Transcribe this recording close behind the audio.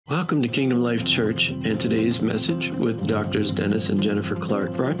Welcome to Kingdom Life Church and today's message with Doctors Dennis and Jennifer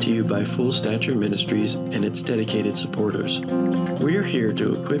Clark, brought to you by Full Stature Ministries and its dedicated supporters. We are here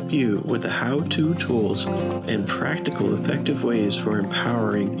to equip you with the how-to tools and practical, effective ways for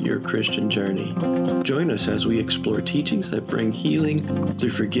empowering your Christian journey. Join us as we explore teachings that bring healing through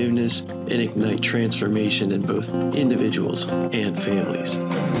forgiveness and ignite transformation in both individuals and families.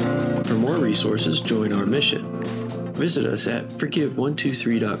 For more resources, join our mission. Visit us at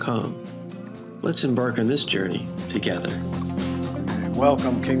forgive123.com. Let's embark on this journey together.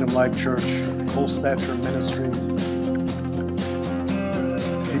 Welcome, Kingdom Life Church, Full Stature Ministries,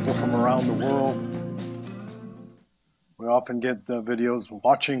 people from around the world. We often get videos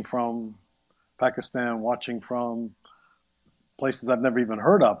watching from Pakistan, watching from places I've never even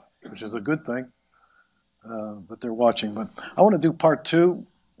heard of, which is a good thing that they're watching. But I want to do part two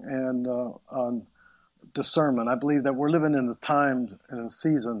and on discernment. I believe that we're living in a time and a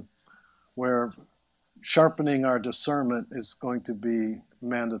season where sharpening our discernment is going to be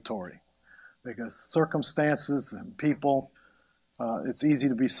mandatory, because circumstances and people, it's easy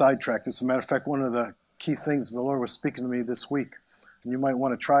to be sidetracked. As a matter of fact, one of the key things the Lord was speaking to me this week, and you might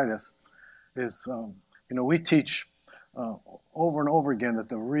want to try this, is, we teach over and over again that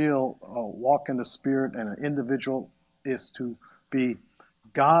the real walk in the Spirit and an individual is to be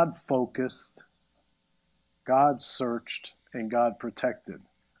God-focused, God-searched, and God-protected.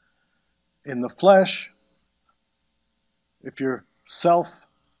 In the flesh, if you're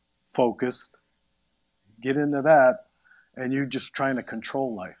self-focused, get into that, and you're just trying to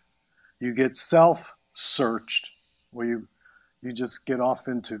control life. You get self-searched, where you just get off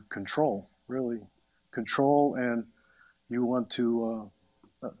into control, really. Control, and you want to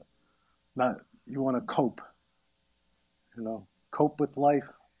cope. Cope with life,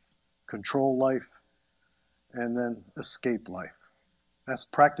 control life, and then escape life. That's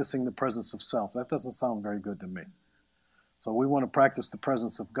practicing the presence of self. That doesn't sound very good to me. So we want to practice the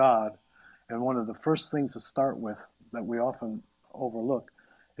presence of God, and one of the first things to start with that we often overlook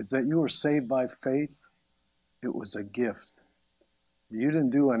is that you were saved by faith. It was a gift. You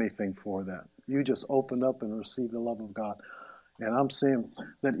didn't do anything for that. You just opened up and received the love of God. And I'm saying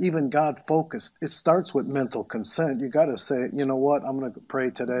that even God-focused, it starts with mental consent. You got to say, you know what, I'm going to pray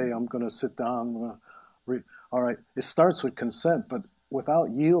today. I'm going to sit down. I'm going to read. All right, it starts with consent, but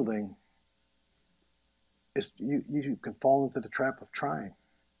without yielding, you can fall into the trap of trying.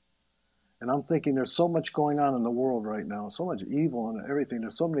 And I'm thinking there's so much going on in the world right now, so much evil and everything.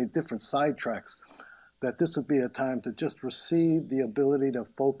 There's so many different sidetracks that this would be a time to just receive the ability to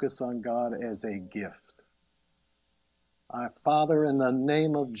focus on God as a gift. Father, in the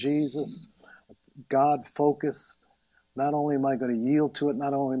name of Jesus, God-focused, not only am I going to yield to it,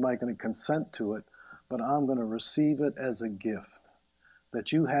 not only am I going to consent to it, but I'm going to receive it as a gift.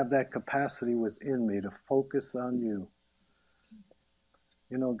 That you have that capacity within me to focus on you.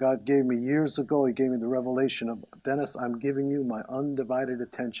 God gave me years ago, He gave me the revelation of, Dennis, I'm giving you my undivided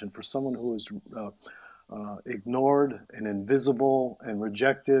attention. For someone who is ignored and invisible and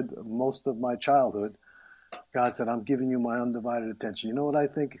rejected most of my childhood, God said, I'm giving you my undivided attention. You know what I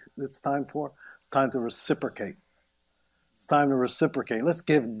think it's time for? It's time to reciprocate. It's time to reciprocate. Let's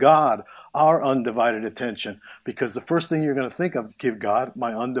give God our undivided attention, because the first thing you're going to think of, give God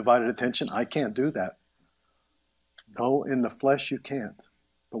my undivided attention. I can't do that. No, in the flesh you can't.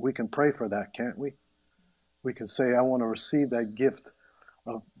 But we can pray for that, can't we? We can say, I want to receive that gift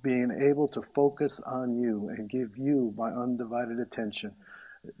of being able to focus on you and give you my undivided attention.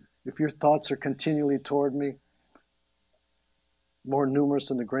 If your thoughts are continually toward me, more numerous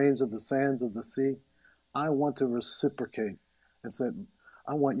than the grains of the sands of the sea, I want to reciprocate and say,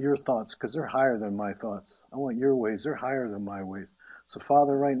 I want your thoughts, because they're higher than my thoughts. I want your ways, they're higher than my ways. So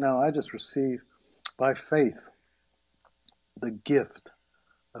Father, right now, I just receive by faith the gift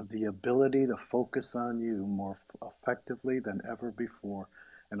of the ability to focus on you more effectively than ever before.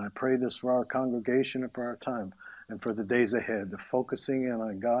 And I pray this for our congregation and for our time and for the days ahead. The focusing in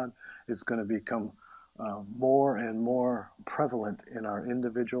on God is going to become more and more prevalent in our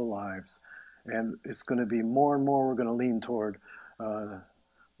individual lives. And it's going to be more and more we're going to lean toward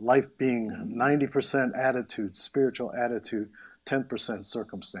life being 90% attitude, spiritual attitude, 10%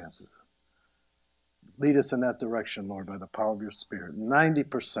 circumstances. Lead us in that direction, Lord, by the power of your Spirit.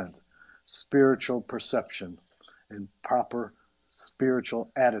 90% spiritual perception and proper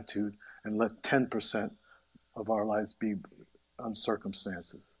spiritual attitude, and let 10% of our lives be on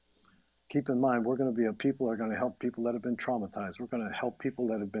circumstances. Keep in mind, we're going to be a people that are going to help people that have been traumatized. We're going to help people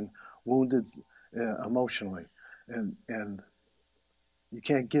that have been wounded emotionally. And you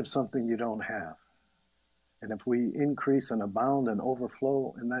can't give something you don't have. And if we increase and abound and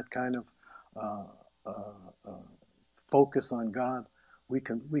overflow in that kind of focus on God, we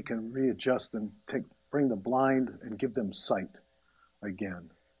can readjust and bring the blind and give them sight again.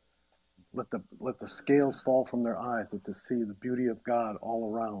 Let the scales fall from their eyes, that to see the beauty of God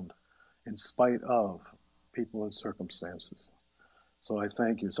all around, in spite of people and circumstances. So I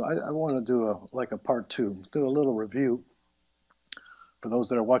thank you. So I want to do a part 2, do a little review for those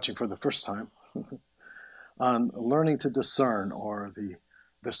that are watching for the first time on learning to discern, or the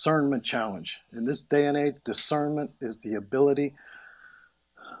discernment challenge. In this day and age, discernment is the ability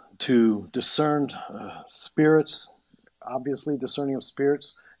to discern spirits. Obviously, discerning of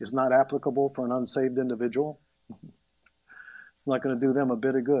spirits is not applicable for an unsaved individual. It's not going to do them a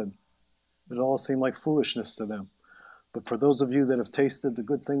bit of good. It all seem like foolishness to them. But for those of you that have tasted the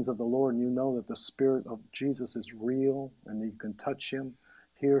good things of the Lord, and you know that the Spirit of Jesus is real, and you can touch Him,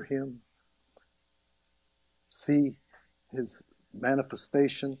 hear Him, see His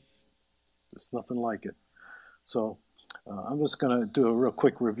manifestation, there's nothing like it. So I'm just going to do a real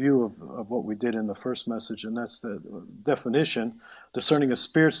quick review of what we did in the first message, and that's the definition. Discerning of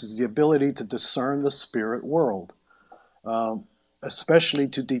spirits is the ability to discern the spirit world, especially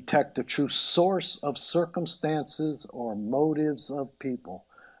to detect the true source of circumstances or motives of people.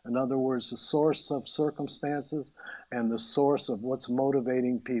 In other words, the source of circumstances and the source of what's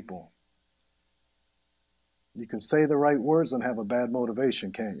motivating people. You can say the right words and have a bad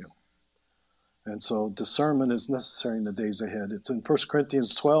motivation, can't you? And so discernment is necessary in the days ahead. It's in 1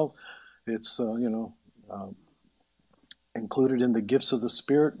 Corinthians 12. It's, included in the gifts of the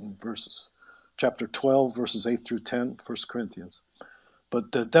Spirit in chapter 12, verses 8 through 10, 1 Corinthians.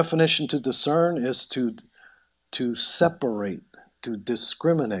 But the definition to discern is to separate, to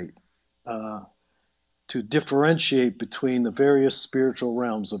discriminate, to differentiate between the various spiritual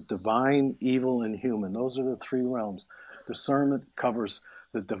realms of divine, evil, and human. Those are the 3 realms. Discernment covers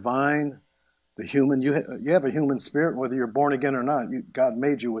the divine, the human. You have a human spirit, whether you're born again or not. God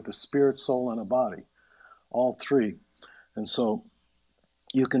made you with a spirit, soul, and a body. All 3. And so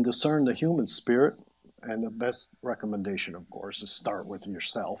you can discern the human spirit, and the best recommendation, of course, is start with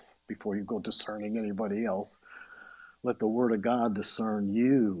yourself before you go discerning anybody else. Let the Word of God discern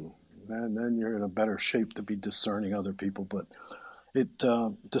you, and then you're in a better shape to be discerning other people. But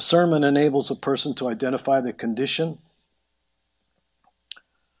discernment enables a person to identify the condition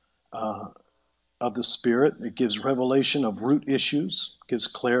of the Spirit. It gives revelation of root issues, gives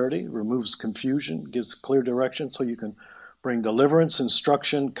clarity, removes confusion, gives clear direction, so you can bring deliverance,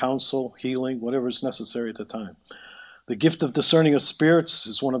 instruction, counsel, healing, whatever is necessary at the time. The gift of discerning of spirits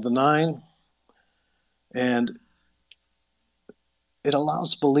is one of the 9, and it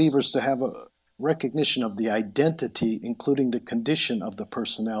allows believers to have a recognition of the identity, including the condition of the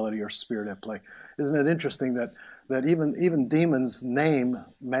personality or spirit at play. Isn't it interesting that even demons' name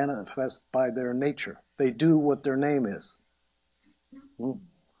manifests by their nature? They do what their name is.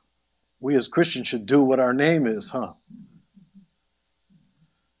 We as Christians should do what our name is, huh?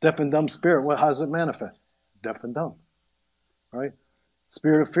 Deaf and dumb spirit, well, how does it manifest? Deaf and dumb, right?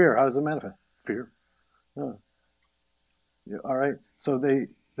 Spirit of fear, how does it manifest? Fear. Yeah. All right, so the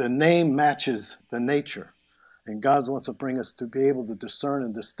name matches the nature, and God wants to bring us to be able to discern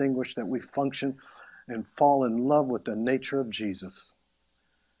and distinguish that we function and fall in love with the nature of Jesus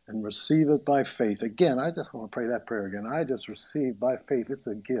and receive it by faith. Again, I just want to pray that prayer again. I just receive by faith. It's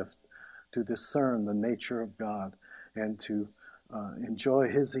a gift to discern the nature of God and to enjoy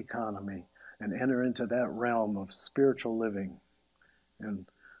His economy and enter into that realm of spiritual living. And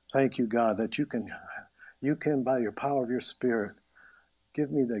thank you, God, that you can, by your power of your Spirit,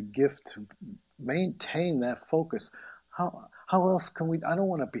 give me the gift to maintain that focus. How else can we? I don't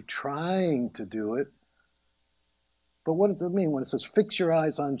want to be trying to do it. But what does it mean when it says, fix your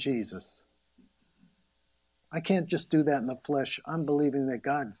eyes on Jesus? I can't just do that in the flesh. I'm believing that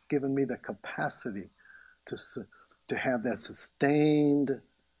God's given me the capacity to have that sustained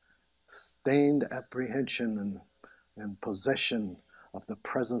apprehension and possession of the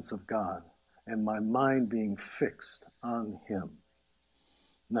presence of God, and my mind being fixed on Him.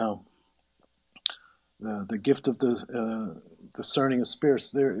 Now, the gift of the discerning of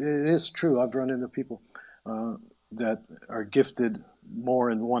spirits, it is true. I've run into people that are gifted more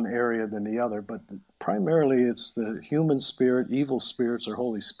in one area than the other, but primarily it's the human spirit, evil spirits, or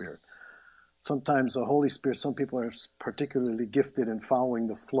Holy Spirit. Sometimes the Holy Spirit, some people are particularly gifted in following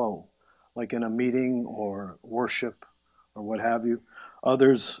the flow, like in a meeting or worship or what have you.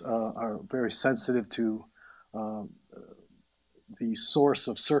 Others are very sensitive to the source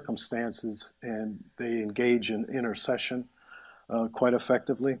of circumstances, and they engage in intercession quite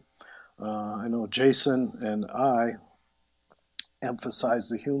effectively. I know Jason and I emphasize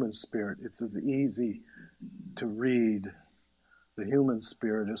the human spirit. It's as easy to read the human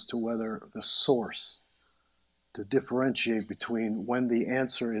spirit as to whether the source, to differentiate between when the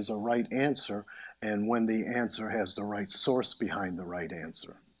answer is a right answer and when the answer has the right source behind the right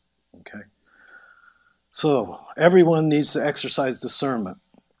answer. Okay? So everyone needs to exercise discernment.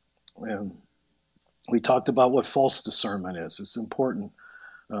 And we talked about what false discernment is. It's important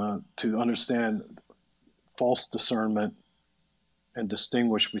to understand false discernment and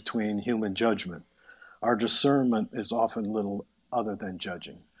distinguish between human judgment. Our discernment is often little other than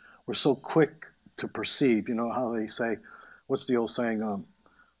judging. We're so quick to perceive. You know how they say, what's the old saying,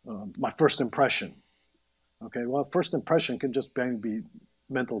 my first impression. Okay, well, first impression can just be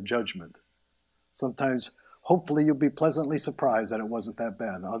mental judgment. Sometimes, hopefully, you'll be pleasantly surprised that it wasn't that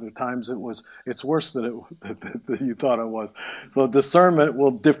bad. Other times, it's worse than you thought it was. So discernment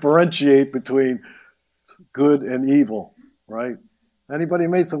will differentiate between good and evil, right? Anybody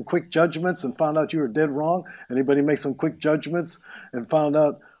made some quick judgments and found out you were dead wrong? Anybody make some quick judgments and found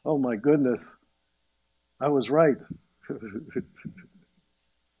out, oh my goodness, I was right.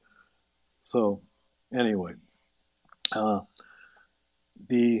 So, anyway,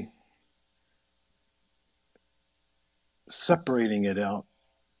 the separating it out,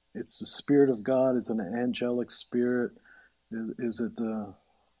 it's the Spirit of God, is it an angelic spirit? Is it the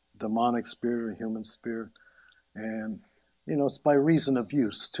demonic spirit or human spirit? And, you know, it's by reason of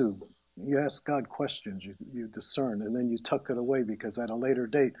use, too. You ask God questions, you discern, and then you tuck it away because at a later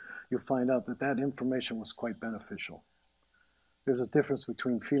date, you'll find out that that information was quite beneficial. There's a difference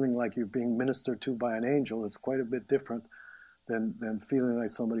between feeling like you're being ministered to by an angel. It's quite a bit different than feeling like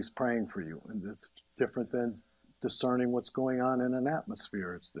somebody's praying for you. And it's different than discerning what's going on in an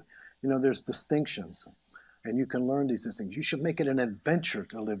atmosphere. There's distinctions, and you can learn these things. You should make it an adventure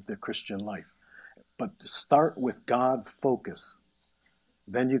to live the Christian life. But start with God focus.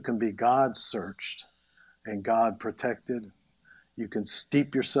 Then you can be God searched and God protected. You can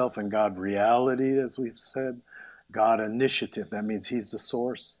steep yourself in God reality, as we've said. God initiative, that means He's the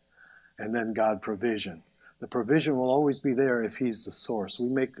source. And then God provision. The provision will always be there if He's the source. We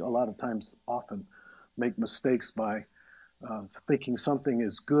make a lot of times, often, make mistakes by thinking something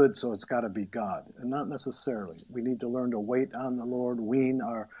is good, so it's got to be God. And not necessarily. We need to learn to wait on the Lord, wean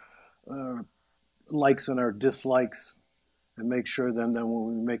our likes and our dislikes, and make sure then when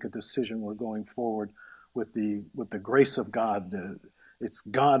we make a decision, we're going forward with the grace of God. It's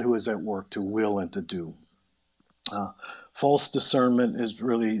God who is at work to will and to do. False discernment is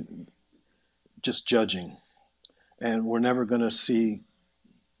really just judging, and we're never going to see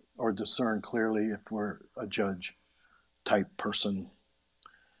or discern clearly if we're a judge type person.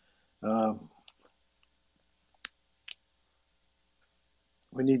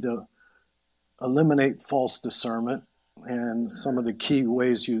 We need to eliminate false discernment, and some of the key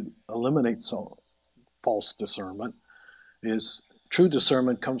ways you eliminate false discernment is true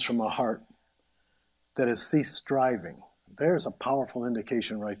discernment comes from a heart that has ceased striving. There's a powerful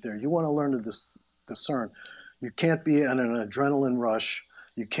indication right there. You want to learn to discern. You can't be in an adrenaline rush.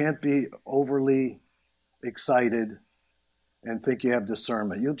 You can't be overly excited and think you have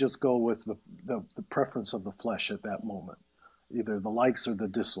discernment. You'll just go with the preference of the flesh at that moment, either the likes or the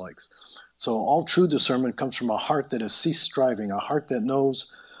dislikes. So all true discernment comes from a heart that has ceased striving, a heart that knows,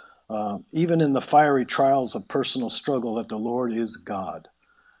 even in the fiery trials of personal struggle, that the Lord is God.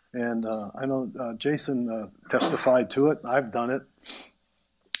 And I know Jason testified to it. I've done it.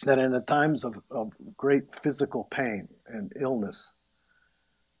 That in the times of great physical pain and illness,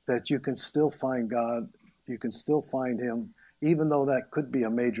 that you can still find God, you can still find Him, even though that could be a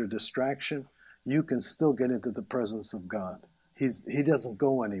major distraction, you can still get into the presence of God. He doesn't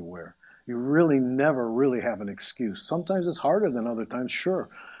go anywhere. You really never really have an excuse. Sometimes it's harder than other times, sure,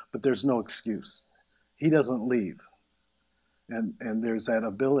 but there's no excuse. He doesn't leave. And there's that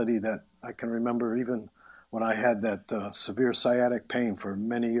ability that I can remember even when I had that severe sciatic pain for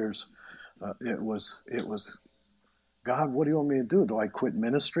many years. It was, God, what do you want me to do? Do I quit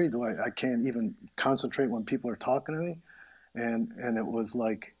ministry? I can't even concentrate when people are talking to me? And it was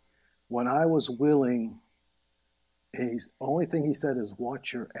like, when I was willing, the only thing He said is,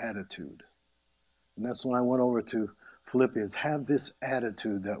 watch your attitude. And that's when I went over to Philippians. Have this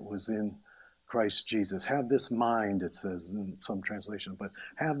attitude that was in Christ Jesus. Have this mind, it says in some translation, but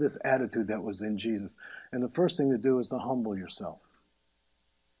have this attitude that was in Jesus. And the first thing to do is to humble yourself.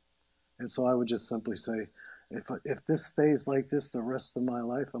 And so I would just simply say, if this stays like this the rest of my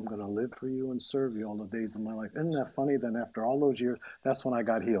life, I'm going to live for you and serve you all the days of my life. Isn't that funny? Then after all those years, that's when I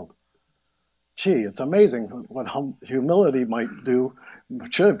got healed. Gee, it's amazing what humility might do.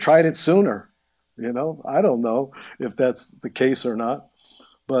 Should have tried it sooner. I don't know if that's the case or not.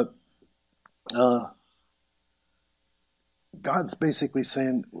 But God's basically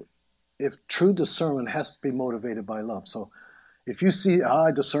saying, if true discernment has to be motivated by love. So if you see, I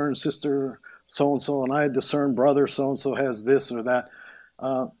discern sister so-and-so, and I discern brother so-and-so has this or that,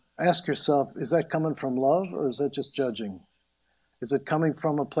 ask yourself, is that coming from love, or is that just judging? Is it coming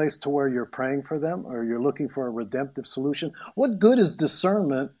from a place to where you're praying for them, or you're looking for a redemptive solution? What good is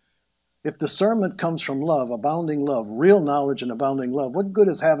discernment if discernment comes from love, abounding love, real knowledge and abounding love? What good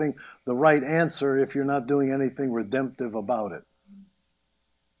is having the right answer if you're not doing anything redemptive about it?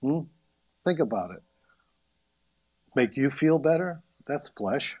 Think about it. Make you feel better? That's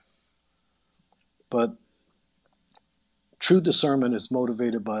flesh. But true discernment is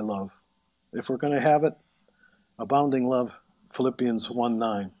motivated by love. If we're going to have it, abounding love, Philippians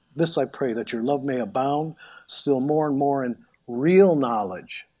 1:9. This I pray, that your love may abound still more and more in real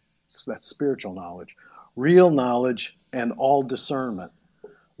knowledge. So that's spiritual knowledge. Real knowledge and all discernment.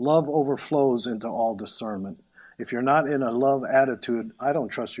 Love overflows into all discernment. If you're not in a love attitude, I don't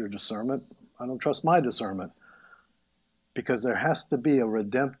trust your discernment. I don't trust my discernment. Because there has to be a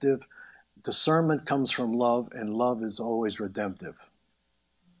redemptive. Discernment comes from love, and love is always redemptive.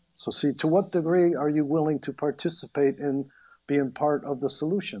 So see, to what degree are you willing to participate in being part of the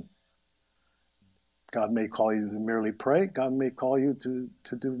solution? God may call you to merely pray. God may call you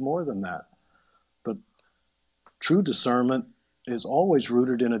to do more than that. But true discernment is always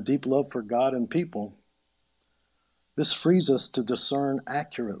rooted in a deep love for God and people. This frees us to discern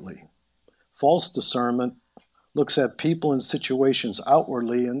accurately. False discernment looks at people and situations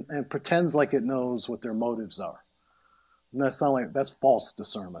outwardly and pretends like it knows what their motives are. And that's false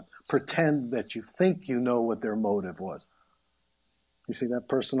discernment. Pretend that you think you know what their motive was. You see that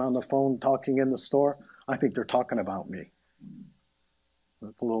person on the phone talking in the store? I think they're talking about me.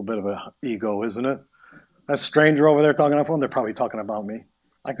 That's a little bit of an ego, isn't it? That stranger over there talking on the phone, they're probably talking about me.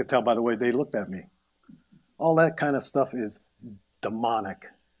 I could tell by the way they looked at me. All that kind of stuff is demonic.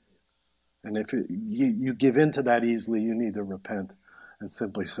 And if you give in to that easily, you need to repent and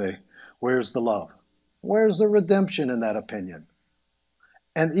simply say, where's the love? Where's the redemption in that opinion?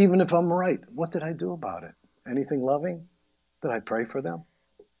 And even if I'm right, what did I do about it? Anything loving? Did I pray for them?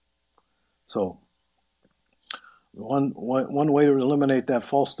 So, one way to eliminate that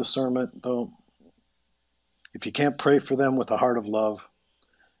false discernment, though, if you can't pray for them with a heart of love,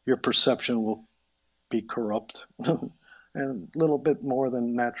 your perception will be corrupt and a little bit more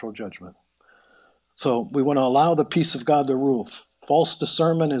than natural judgment. So we want to allow the peace of God to rule. False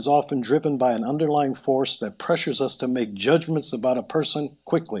discernment is often driven by an underlying force that pressures us to make judgments about a person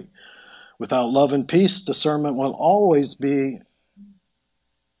quickly. Without love and peace, discernment will always be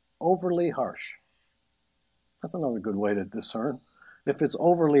overly harsh. That's another good way to discern. If it's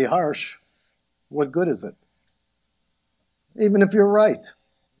overly harsh, what good is it? Even if you're right.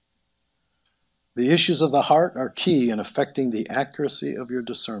 The issues of the heart are key in affecting the accuracy of your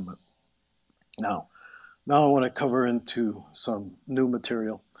discernment. Now I want to cover into some new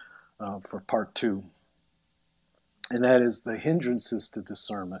material for part 2. And that is the hindrances to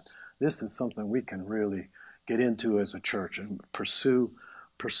discernment. This is something we can really get into as a church and pursue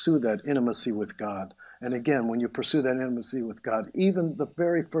that intimacy with God. And again, when you pursue that intimacy with God, even the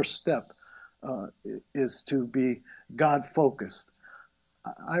very first step is to be God-focused.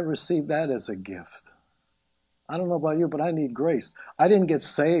 I received that as a gift. I don't know about you, but I need grace. I didn't get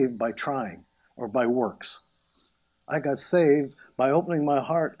saved by trying or by works. I got saved by opening my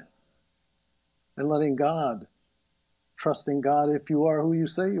heart and letting God, trusting God. If you are who you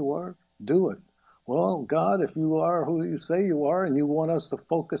say you are, do it. Well, God, if you are who you say you are and you want us to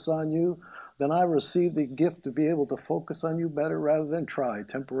focus on you, then I received the gift to be able to focus on you better rather than try.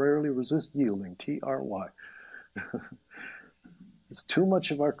 Temporarily resist yielding, T-R-Y. It's too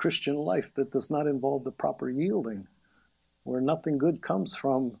much of our Christian life that does not involve the proper yielding, where nothing good comes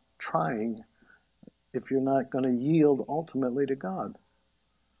from trying if you're not going to yield ultimately to God.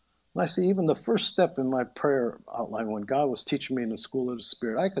 And I see even the first step in my prayer outline when God was teaching me in the school of the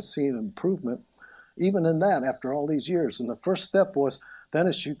Spirit, I could see an improvement even in that after all these years. And the first step was,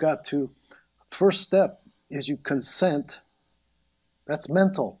 Dennis, first step is you consent. That's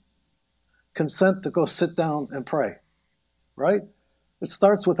mental. Consent to go sit down and pray, right? It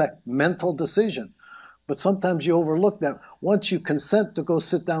starts with that mental decision. But sometimes you overlook that. Once you consent to go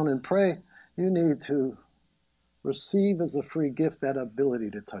sit down and pray, you need to receive as a free gift that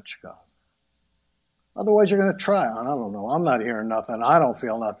ability to touch God. Otherwise, you're going to try. I don't know. I'm not hearing nothing. I don't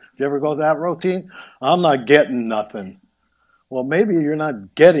feel nothing. You ever go that routine? I'm not getting nothing. Well, maybe you're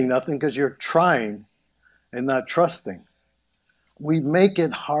not getting nothing because you're trying and not trusting. We make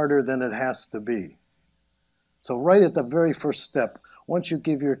it harder than it has to be. So right at the very first step, once you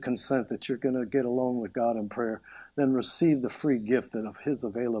give your consent that you're going to get alone with God in prayer, then receive the free gift that of His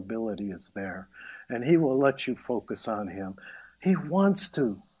availability is there. And He will let you focus on Him. He wants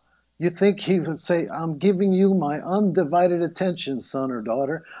to. You think He would say, I'm giving you my undivided attention, son or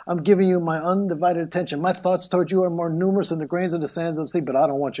daughter. I'm giving you my undivided attention. My thoughts toward you are more numerous than the grains of the sands of the sea, but I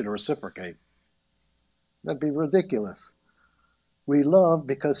don't want you to reciprocate. That'd be ridiculous. We love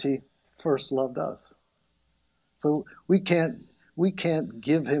because He first loved us. So we can't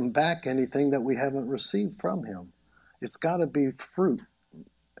give Him back anything that we haven't received from Him. It's got to be fruit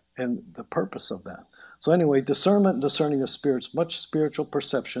and the purpose of that. So anyway, discernment and discerning the spirits, much spiritual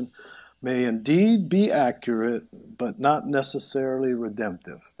perception may indeed be accurate, but not necessarily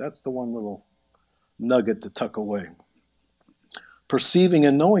redemptive. That's the one little nugget to tuck away. Perceiving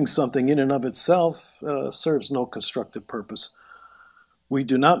and knowing something in and of itself serves no constructive purpose. We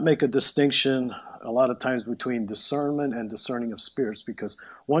do not make a distinction a lot of times between discernment and discerning of spirits, because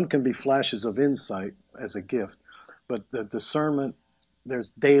one can be flashes of insight as a gift, but the discernment,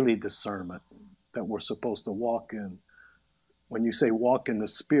 there's daily discernment that we're supposed to walk in. When you say walk in the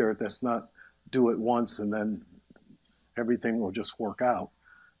Spirit, that's not do it once and then everything will just work out.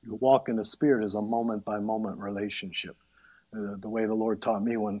 You walk in the Spirit is a moment-by-moment relationship. The way the Lord taught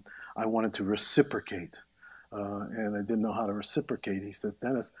me when I wanted to reciprocate, and I didn't know how to reciprocate, He says,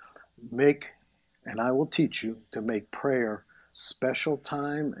 Dennis, and I will teach you to make prayer special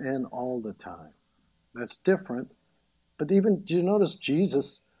time and all the time. That's different. But even, do you notice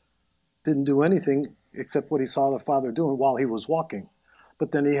Jesus didn't do anything except what He saw the Father doing while He was walking.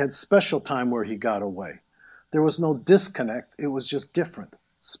 But then He had special time where He got away. There was no disconnect. It was just different.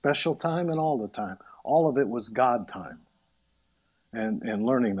 Special time and all the time. All of it was God time. And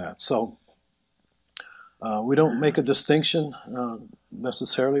learning that. So we don't make a distinction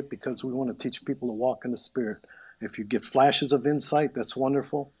necessarily because we want to teach people to walk in the Spirit. If you get flashes of insight, that's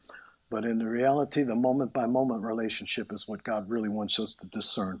wonderful. But in the reality, the moment-by-moment relationship is what God really wants us to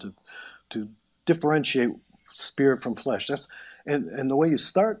discern, to differentiate spirit from flesh. And the way you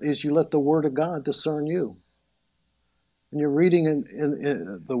start is you let the Word of God discern you. And you're reading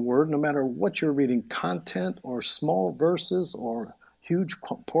in the Word, no matter what you're reading, content or small verses or huge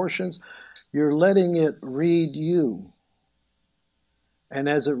portions, you're letting it read you. And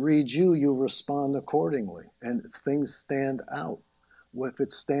as it reads you, you respond accordingly. And things stand out. If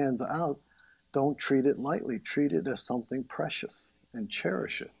it stands out, don't treat it lightly. Treat it as something precious and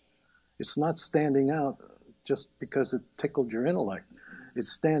cherish it. It's not standing out just because it tickled your intellect.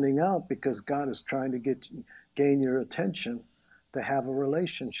 It's standing out because God is trying to gain your attention to have a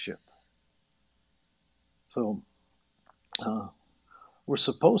relationship. So we're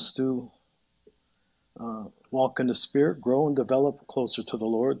supposed to walk in the Spirit, grow and develop closer to the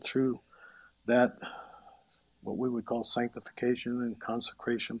Lord through that, what we would call sanctification and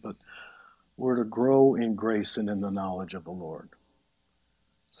consecration, but we're to grow in grace and in the knowledge of the Lord.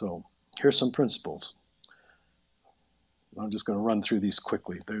 So here's some principles. I'm just going to run through these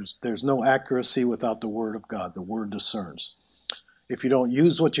quickly. There's no accuracy without the Word of God. The Word discerns. If you don't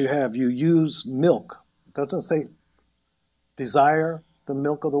use what you have, you use milk. It doesn't say desire the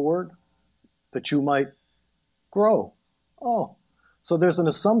milk of the Word, that you might grow. Oh, so there's an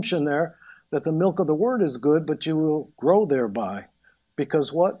assumption there that the milk of the Word is good, but you will grow thereby.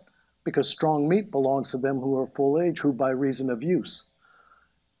 Because what? Because strong meat belongs to them who are full age, who by reason of use.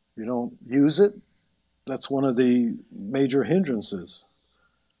 You don't use it, that's one of the major hindrances.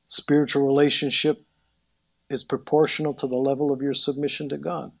 Spiritual relationship is proportional to the level of your submission to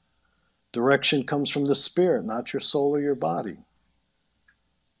God. Direction comes from the Spirit, not your soul or your body.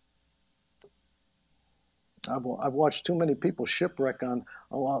 I've watched too many people shipwreck on,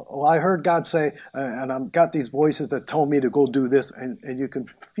 I heard God say, and I've got these voices that told me to go do this, and you can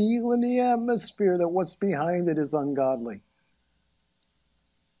feel in the atmosphere that what's behind it is ungodly.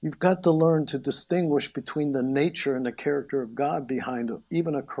 You've got to learn to distinguish between the nature and the character of God behind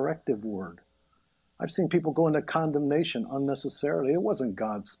even a corrective word. I've seen people go into condemnation unnecessarily. It wasn't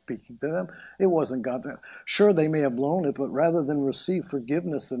God speaking to them. It wasn't God. Sure, they may have blown it, but rather than receive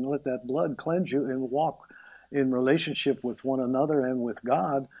forgiveness and let that blood cleanse you and walk in relationship with one another and with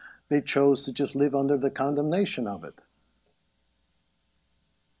God, they chose to just live under the condemnation of it.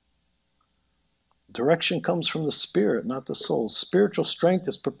 Direction comes from the Spirit, not the soul. Spiritual strength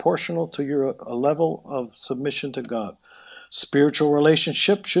is proportional to your level of submission to God. Spiritual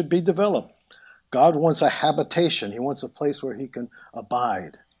relationship should be developed. God wants a habitation. He wants a place where He can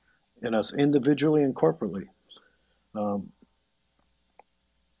abide in us individually and corporately.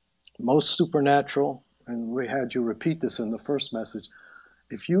 most supernatural, and we had you repeat this in the first message,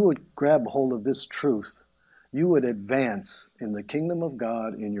 if you would grab hold of this truth, you would advance in the kingdom of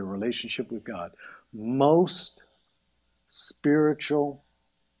God, in your relationship with God. Most spiritual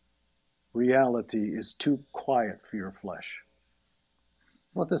reality is too quiet for your flesh.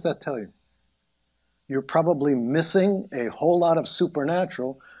 What does that tell you? You're probably missing a whole lot of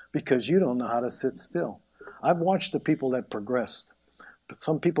supernatural because you don't know how to sit still. I've watched the people that progressed. But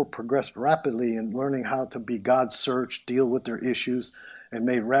some people progressed rapidly in learning how to be God-searched, deal with their issues, and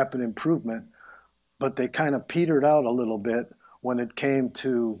made rapid improvement. But they kind of petered out a little bit when it came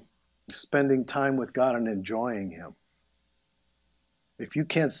to spending time with God and enjoying Him. If you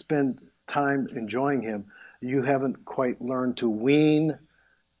can't spend time enjoying Him, you haven't quite learned to wean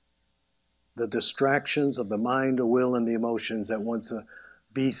the distractions of the mind, the will, and the emotions that want to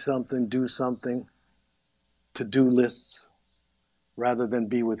be something, do something, to-do lists, rather than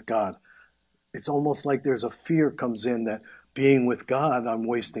be with God. It's almost like there's a fear comes in that being with God, I'm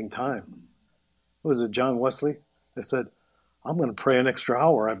wasting time. What was it, John Wesley? That said, I'm going to pray an extra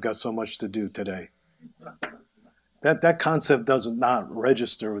hour. I've got so much to do today. That concept does not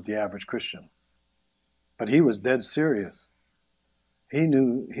register with the average Christian. But he was dead serious. He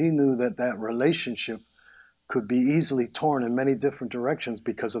knew that relationship could be easily torn in many different directions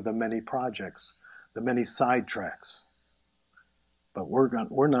because of the many projects, the many sidetracks. But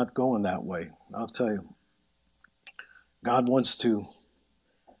we're not going that way. I'll tell you. God wants to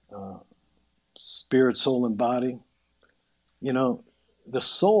spirit, soul, and body. You know, the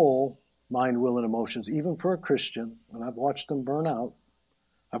soul, mind, will, and emotions, even for a Christian, and I've watched them burn out,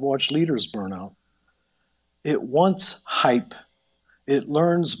 I've watched leaders burn out, it wants hype. It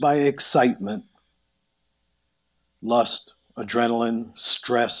learns by excitement, lust, adrenaline,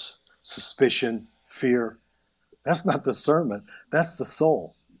 stress, suspicion, fear. That's not discernment. That's the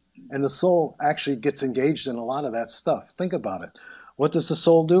soul. And the soul actually gets engaged in a lot of that stuff. Think about it. What does the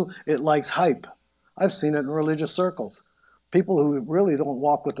soul do? It likes hype. I've seen it in religious circles. People who really don't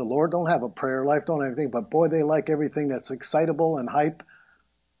walk with the Lord, don't have a prayer life, don't have anything, but boy, they like everything that's excitable and hype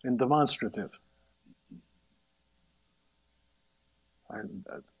and demonstrative.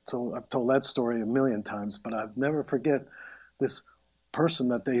 I've told that story a million times, but I've never forget this person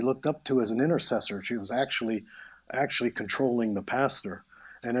that they looked up to as an intercessor. She was actually controlling the pastor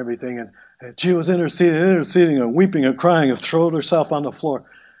and everything, and she was interceding and weeping and crying and throwing herself on the floor.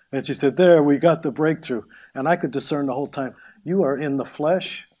 And she said, there, we got the breakthrough. And I could discern the whole time, you are in the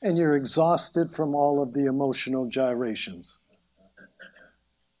flesh and you're exhausted from all of the emotional gyrations.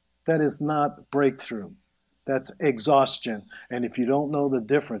 That is not breakthrough. That's exhaustion. And if you don't know the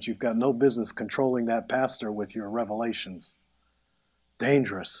difference, you've got no business controlling that pastor with your revelations.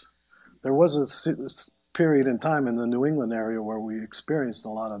 Dangerous. There was a period in time in the New England area where we experienced a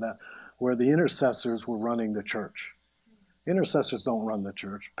lot of that, where the intercessors were running the church. Intercessors don't run the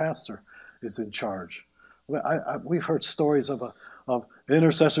church. Pastor is in charge. We've heard stories of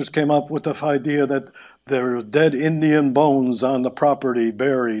intercessors came up with the idea that there are dead Indian bones on the property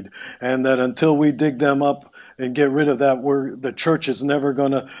buried, and that until we dig them up and get rid of that, the church is never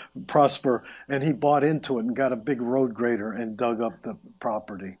going to prosper. And he bought into it and got a big road grader and dug up the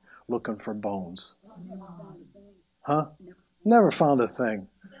property looking for bones. Huh? Never found a thing.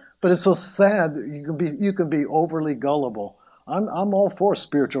 But it's so sad that you can be overly gullible. I'm all for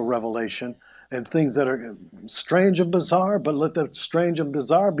spiritual revelation and things that are strange and bizarre, but let the strange and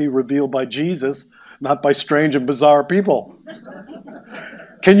bizarre be revealed by Jesus, not by strange and bizarre people.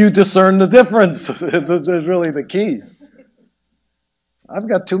 Can you discern the difference? It's really the key. I've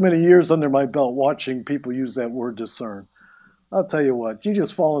got too many years under my belt watching people use that word discern. I'll tell you what, you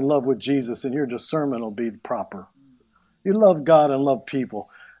just fall in love with Jesus and your discernment will be proper. You love God and love people,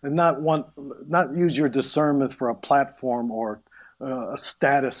 and not use your discernment for a platform or a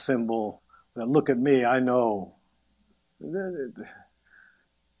status symbol. That look at me, I know. That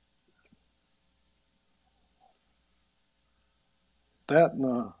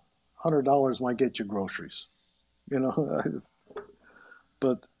and $100 might get you groceries, you know.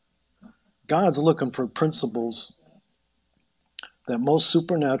 But God's looking for principles that most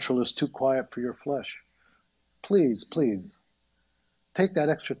supernatural is too quiet for your flesh. Please, please, take that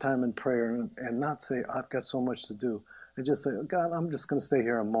extra time in prayer and not say, I've got so much to do. And just say, God, I'm just going to stay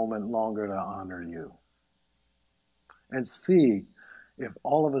here a moment longer to honor you. And see if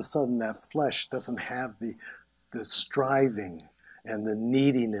all of a sudden that flesh doesn't have the striving and the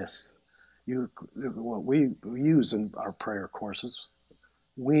neediness. What we use in our prayer courses,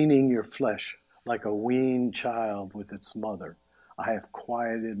 weaning your flesh like a weaned child with its mother. I have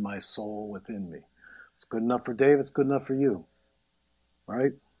quieted my soul within me. It's good enough for Dave, it's good enough for you.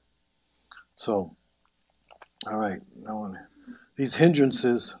 Right? So, all right. Now, these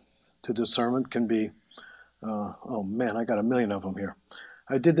hindrances to discernment can be, oh man, I got a million of them here.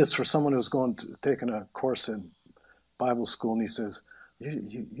 I did this for someone who was taking a course in Bible school, and he says,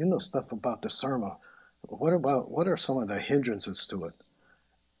 you know stuff about discernment. What are some of the hindrances to it?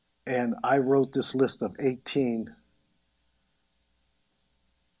 And I wrote this list of 18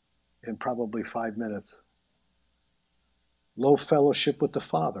 in probably 5 minutes. Low fellowship with the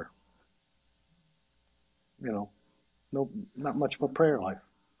Father. No, not much of a prayer life.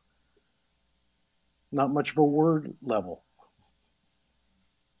 Not much of a word level.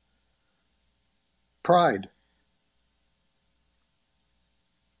 Pride.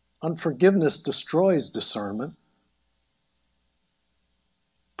 Unforgiveness destroys discernment.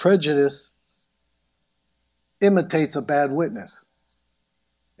 Prejudice imitates a bad witness.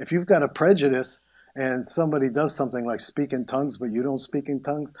 If you've got a prejudice and somebody does something like speak in tongues, but you don't speak in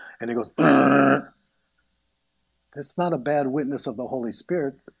tongues, and it goes, that's not a bad witness of the Holy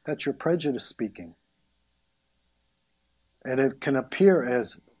Spirit. That's your prejudice speaking. And it can appear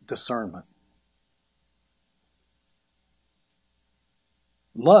as discernment.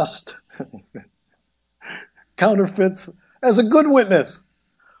 Lust counterfeits as a good witness.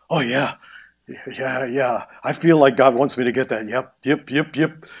 Oh, yeah. I feel like God wants me to get that. Yep.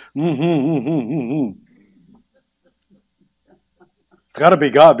 It's got to be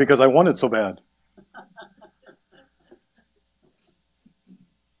God because I want it so bad.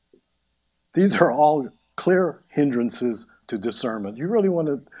 These are all clear hindrances to discernment. You really want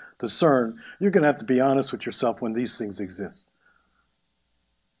to discern, you're going to have to be honest with yourself when these things exist.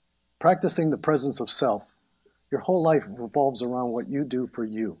 Practicing the presence of self. Your whole life revolves around what you do for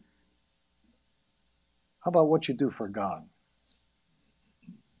you. How about what you do for God?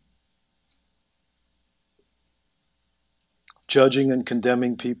 Judging and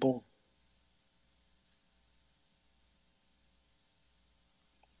condemning people.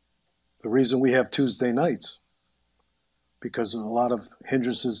 The reason we have Tuesday nights, because a lot of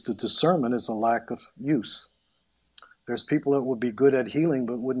hindrances to discernment is a lack of use. There's people that would be good at healing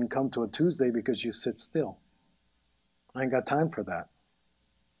but wouldn't come to a Tuesday because you sit still. I ain't got time for that.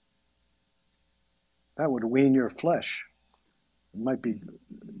 That would wean your flesh. It might be,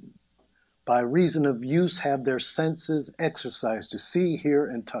 by reason of use, have their senses exercised to see, hear,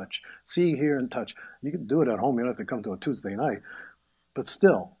 and touch. See, hear, and touch. You can do it at home. You don't have to come to a Tuesday night. But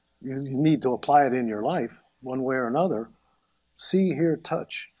still, you need to apply it in your life, one way or another. See, hear,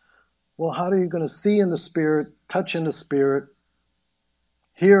 touch. Well, how are you going to see in the Spirit, touch in the Spirit,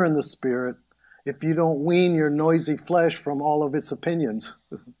 hear in the Spirit, if you don't wean your noisy flesh from all of its opinions?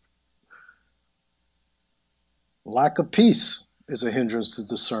 Lack of peace is a hindrance to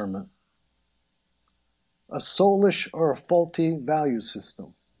discernment. A soulish or a faulty value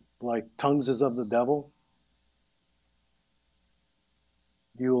system, like tongues is of the devil,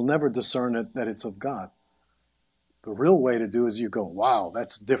 you will never discern it that it's of God. The real way to do is you go, wow,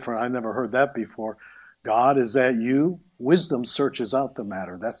 that's different. I never heard that before. God, is that you? Wisdom searches out the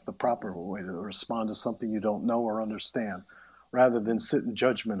matter. That's the proper way to respond to something you don't know or understand, rather than sit in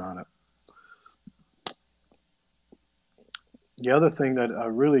judgment on it. The other thing that I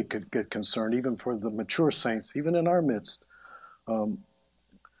really could get concerned, even for the mature saints, even in our midst,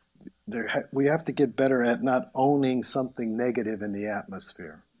 we have to get better at not owning something negative in the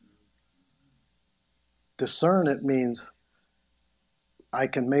atmosphere. Discern it means I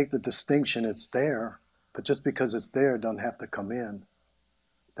can make the distinction, it's there, but just because it's there, it doesn't have to come in.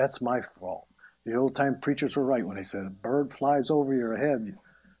 That's my fault. The old-time preachers were right when they said, a bird flies over your head,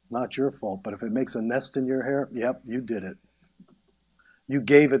 it's not your fault, but if it makes a nest in your hair, yep, you did it. You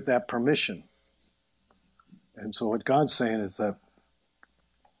gave it that permission. And so what God's saying is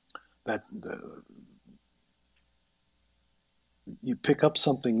that you pick up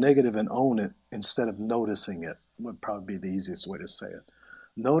something negative and own it instead of noticing it, would probably be the easiest way to say it.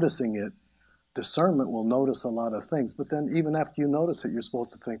 Noticing it, discernment will notice a lot of things, but then even after you notice it, you're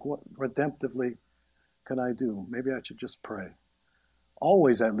supposed to think, what redemptively can I do? Maybe I should just pray.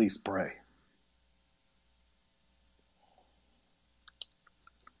 Always at least pray.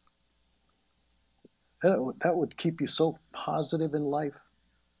 That would keep you so positive in life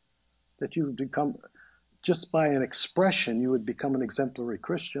that you would become, just by an expression, you would become an exemplary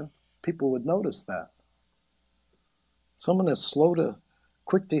Christian. People would notice that. Someone that's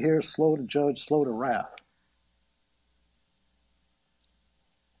quick to hear, slow to judge, slow to wrath.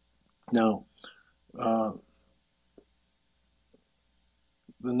 Now, the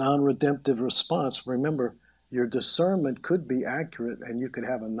non-redemptive response, remember, your discernment could be accurate and you could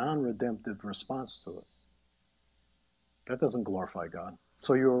have a non-redemptive response to it. That doesn't glorify God.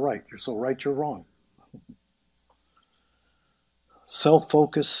 So you were right. You're so right, you're wrong.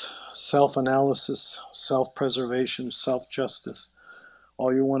 Self-focus, self-analysis, self-preservation, self-justice.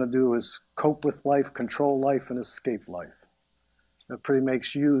 All you want to do is cope with life, control life, and escape life. That pretty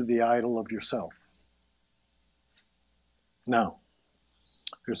makes you the idol of yourself. Now,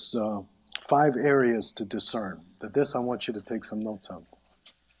 there's 5 areas to discern. This I want you to take some notes on.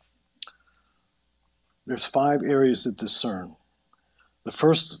 There's 5 areas to discern. The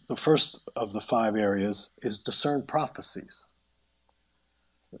first of the 5 areas is discern prophecies.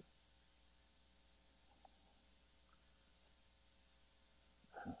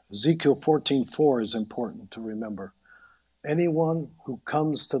 Ezekiel 14:4 is important to remember. Anyone who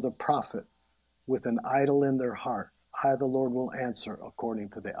comes to the prophet with an idol in their heart, I, the Lord, will answer according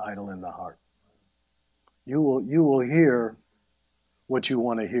to the idol in the heart. You will hear what you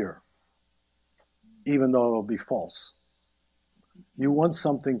want to hear, even though it will be false. You want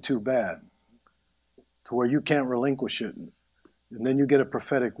something too bad to where you can't relinquish it, and then you get a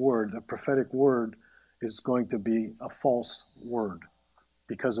prophetic word. A prophetic word is going to be a false word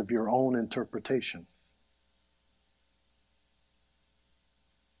because of your own interpretation.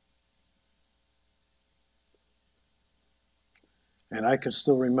 And I can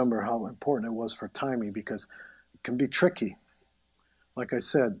still remember how important it was for timing, because it can be tricky. Like I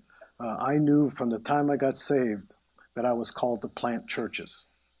said, I knew from the time I got saved that I was called to plant churches.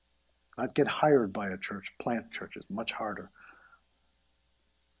 Not get hired by a church, plant churches, much harder.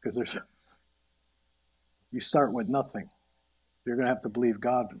 Because you start with nothing. You're going to have to believe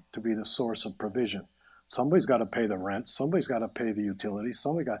God to be the source of provision. Somebody's got to pay the rent. Somebody's got to pay the utilities.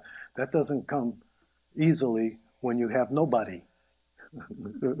 That doesn't come easily when you have nobody.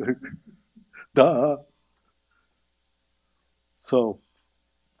 Duh. So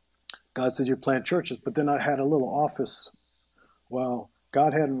God said you plant churches, but then I had a little office. Well,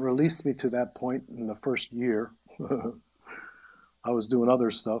 God hadn't released me to that point in the first year. I was doing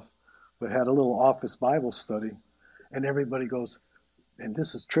other stuff, but had a little office Bible study. And everybody goes, and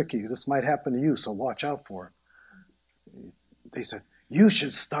this is tricky. This might happen to you, so watch out for it. They said, you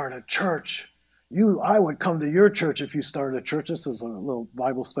should start a church. I would come to your church if you started a church. This is a little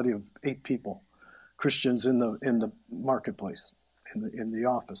Bible study of 8 people, Christians in the marketplace, in the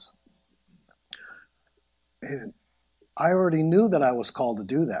office. And I already knew that I was called to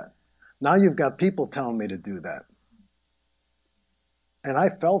do that. Now you've got people telling me to do that. And I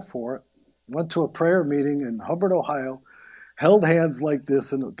fell for it. Went to a prayer meeting in Hubbard, Ohio, held hands like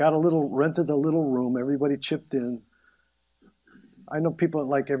this, and rented a little room. Everybody chipped in. I know people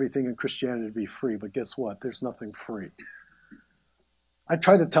like everything in Christianity to be free, but guess what? There's nothing free. I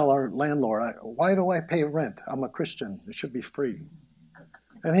tried to tell our landlord, why do I pay rent? I'm a Christian. It should be free.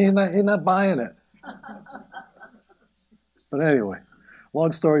 And he's not buying it. But anyway,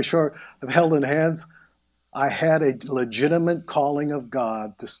 long story short, I've held in hands. I had a legitimate calling of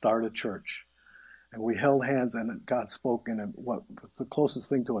God to start a church. And we held hands, and God spoke in what's the closest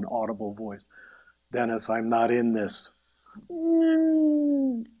thing to an audible voice. Dennis, I'm not in this.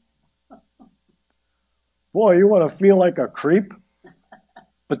 Boy, you want to feel like a creep?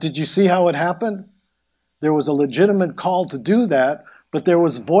 But did you see how it happened? There was a legitimate call to do that, but there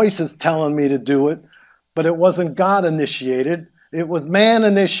was voices telling me to do it, but it wasn't God initiated. It was man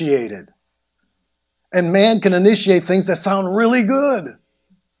initiated. And man can initiate things that sound really good.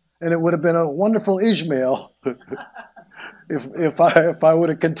 And it would have been a wonderful Ishmael if I would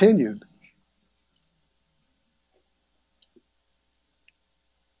have continued.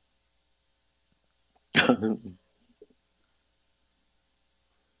 The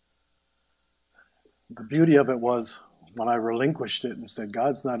beauty of it was when I relinquished it and said,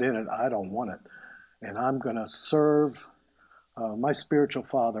 God's not in it, I don't want it. And I'm going to serve my spiritual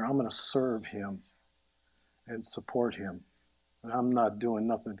father. I'm going to serve him and support him. And I'm not doing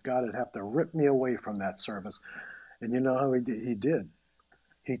nothing. God would have to rip me away from that service. And you know how he did?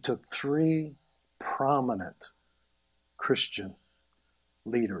 He took 3 prominent Christian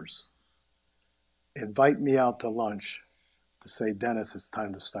leaders, invite me out to lunch to say, Dennis, it's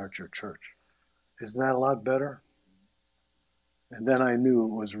time to start your church. Isn't that a lot better? And then I knew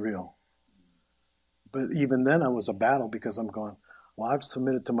it was real. But even then I was a battle, because I'm going, well, I've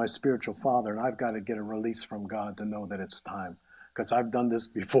submitted to my spiritual father, and I've got to get a release from God to know that it's time. Because I've done this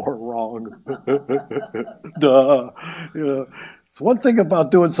before wrong. Duh. You know, it's one thing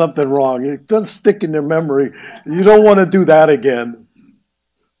about doing something wrong. It does stick in your memory. You don't want to do that again.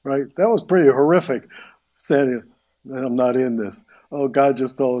 Right? That was pretty horrific. Saying, I'm not in this. Oh, God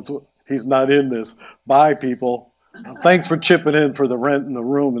just told us he's not in this. Bye, people. Thanks for chipping in for the rent in the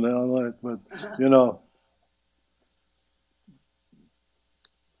room and all that. But, you know.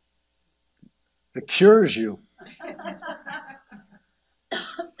 It cures you.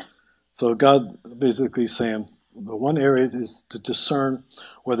 So God basically saying the one area is to discern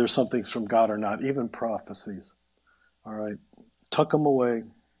whether something's from God or not, even prophecies. All right, tuck them away,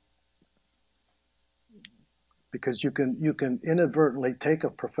 because you can inadvertently take a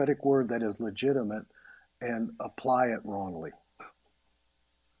prophetic word that is legitimate and apply it wrongly.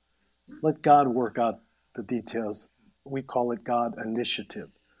 Let God work out the details. We call it God initiative,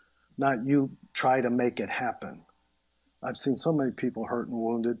 not you try to make it happen. I've seen so many people hurt and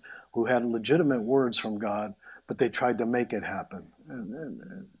wounded who had legitimate words from God, but they tried to make it happen.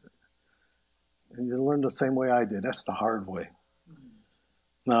 And you learn the same way I did. That's the hard way.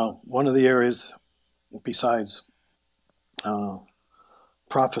 Now, one of the areas, besides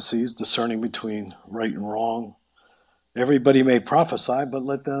prophecies, discerning between right and wrong, everybody may prophesy, but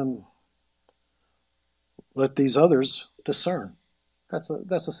let these others discern. That's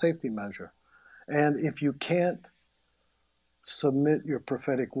a safety measure. And if you can't submit your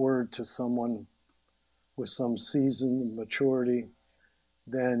prophetic word to someone with some season and maturity,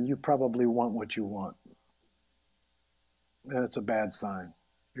 then you probably want what you want. And it's a bad sign.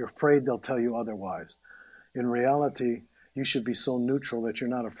 You're afraid they'll tell you otherwise. In reality, you should be so neutral that you're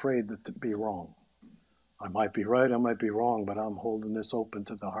not afraid to be wrong. I might be right, I might be wrong, but I'm holding this open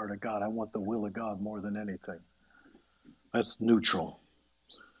to the heart of God. I want the will of God more than anything. That's neutral.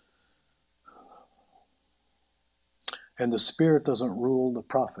 And the Spirit doesn't rule the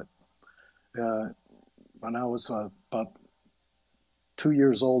prophet. When I was about 2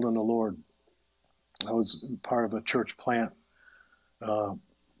 years old in the Lord, I was part of a church plant.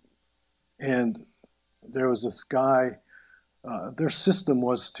 And there was this guy, their system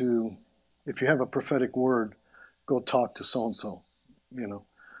was to, if you have a prophetic word, go talk to so-and-so, you know.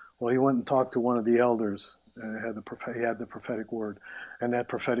 Well, he went and talked to one of the elders, and he had the prophetic word, and that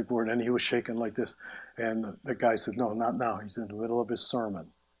prophetic word, and he was shaking like this. And the guy said, no, not now. He's in the middle of his sermon.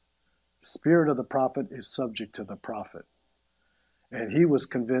 The spirit of the prophet is subject to the prophet. And he was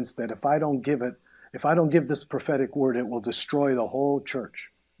convinced that if I don't give this prophetic word, it will destroy the whole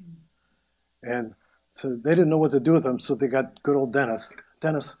church. And so they didn't know what to do with him, so they got good old Dennis.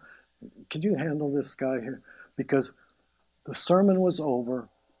 Dennis, could you handle this guy here? Because the sermon was over,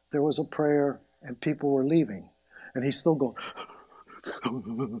 there was a prayer, and people were leaving. And he's still going,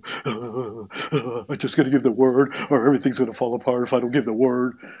 I'm just going to give the word, or everything's going to fall apart if I don't give the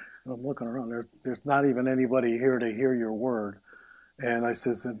word. And I'm looking around, there's not even anybody here to hear your word. And I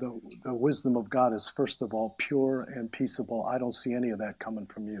says that the wisdom of God is, first of all, pure and peaceable. I don't see any of that coming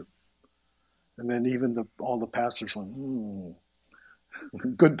from you. And then even all the pastors went,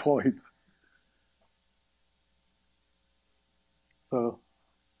 good point. So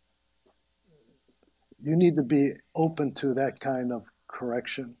you need to be open to that kind of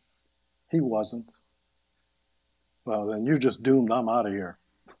correction. He wasn't. Well, then you're just doomed. I'm out of here.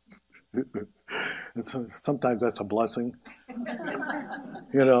 Sometimes that's a blessing.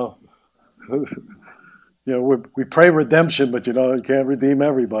 You know, we pray redemption, but you can't redeem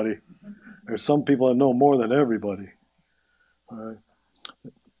everybody. There's some people that know more than everybody. All right.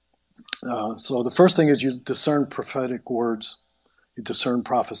 So the first thing is you discern prophetic words. You discern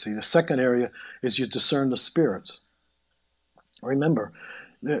prophecy. The second area is you discern the spirits. Remember,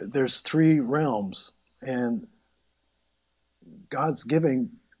 there's 3 realms, and God's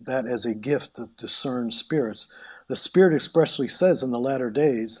giving that as a gift to discern spirits. The Spirit expressly says in the latter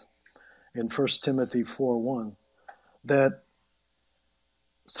days, in 1 Timothy 4:1, that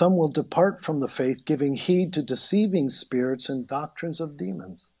some will depart from the faith, giving heed to deceiving spirits and doctrines of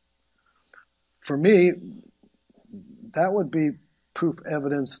demons. For me, that would be proof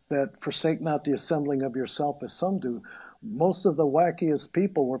evidence that forsake not the assembling of yourself as some do. Most of the wackiest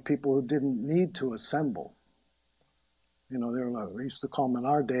people were people who didn't need to assemble. We used to call them in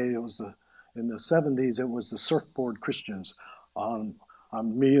our day, in the 70s, it was the surfboard Christians. I'm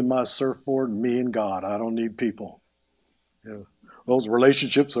me and my surfboard, and me and God. I don't need people. Those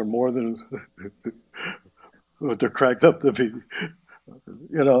relationships are more than what they're cracked up to be.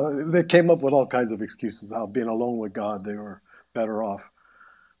 They came up with all kinds of excuses how being alone with God, they were better off.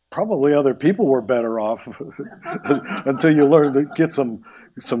 Probably other people were better off until you learn to get some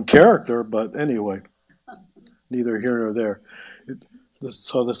character. But anyway, neither here nor there.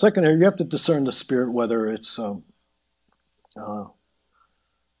 So the second area, you have to discern the spirit, whether it's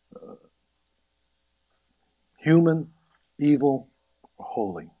human, evil, or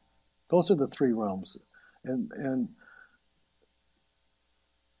holy. Those are the 3 realms. And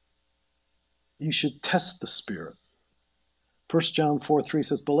you should test the spirit. 1 John 4:3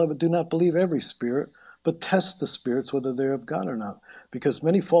 says, Beloved, do not believe every spirit, But test the spirits whether they're of God or not. Because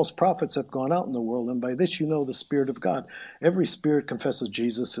many false prophets have gone out in the world, and by this you know the Spirit of God. Every spirit confesses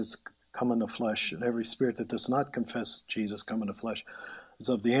Jesus has come in the flesh, and every spirit that does not confess Jesus come in the flesh is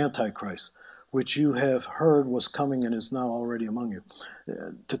of the Antichrist, which you have heard was coming and is now already among you.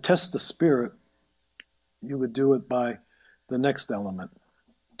 To test the spirit, you would do it by the next element.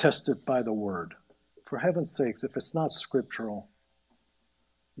 Test it by the word. For heaven's sakes, if it's not scriptural,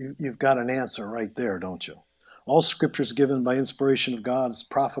 you've got an answer right there, don't you? All scripture is given by inspiration of God. It's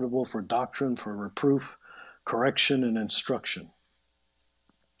profitable for doctrine, for reproof, correction, and instruction.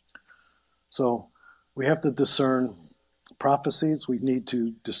 So we have to discern prophecies. We need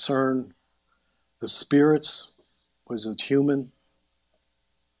to discern the spirits. Was it human,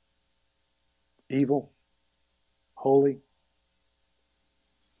 evil, holy?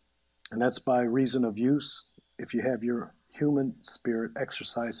 And that's by reason of use. If you have your human spirit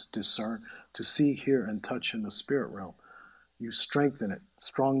exercise to discern, to see, hear, and touch in the spirit realm, you strengthen it.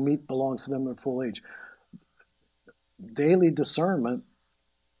 Strong meat belongs to them in full age. Daily discernment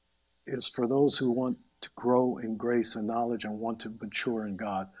is for those who want to grow in grace and knowledge and want to mature in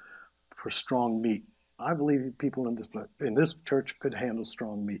God, for strong meat. I believe people in this church could handle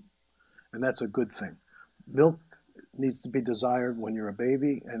strong meat, and that's a good thing. Milk needs to be desired when you're a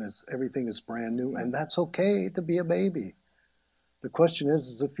baby and everything is brand new, and that's okay to be a baby. The question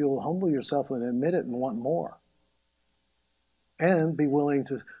is if you'll humble yourself and admit it and want more, and be willing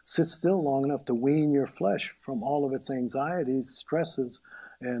to sit still long enough to wean your flesh from all of its anxieties, stresses,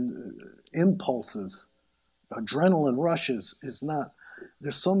 and impulses. Adrenaline rushes is not.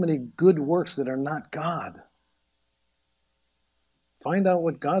 There's so many good works that are not God. Find out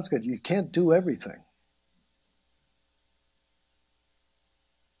what God's got. You can't do everything.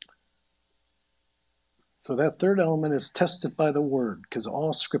 So that third element is tested by the word, because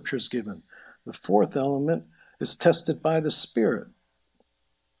all scripture is given. The fourth element is tested by the Spirit.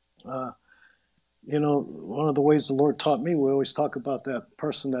 One of the ways the Lord taught me, we always talk about that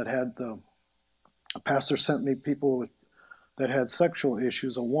person that had, a pastor sent me people that had sexual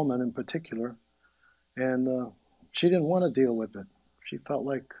issues, a woman in particular, and she didn't want to deal with it. She felt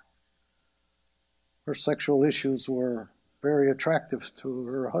like her sexual issues were very attractive to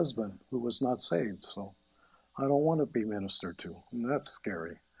her husband, who was not saved. So I don't want to be ministered to, and that's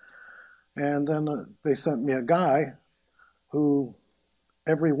scary. And then they sent me a guy who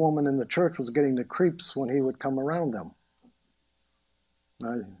every woman in the church was getting the creeps when he would come around them.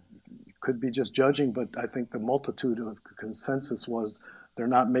 I could be just judging, but I think the multitude of consensus was they're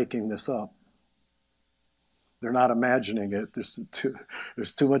not making this up. They're not imagining it.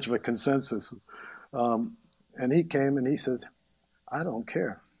 There's too much of a consensus. And he came and he says, I don't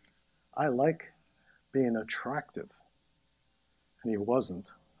care. I like being attractive. And he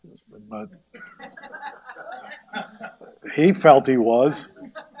wasn't. But he felt he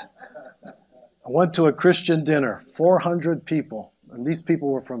was. I went to a Christian dinner, 400 people, and these people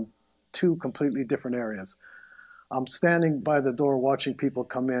were from 2 completely different areas. I'm standing by the door watching people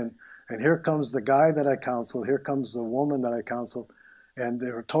come in, and here comes the guy that I counseled, here comes the woman that I counseled, and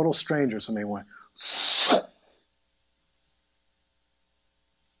they were total strangers, and they went,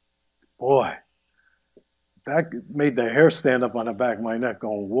 boy, that made the hair stand up on the back of my neck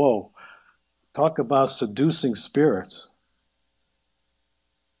going, whoa. Talk about seducing spirits.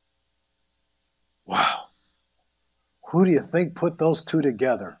 Wow. Who do you think put those 2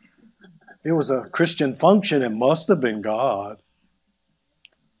 together? It was a Christian function. It must have been God.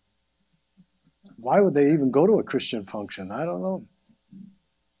 Why would they even go to a Christian function? I don't know.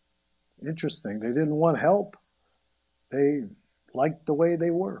 Interesting. They didn't want help. They liked the way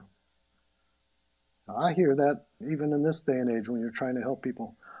they were. I hear that even in this day and age when you're trying to help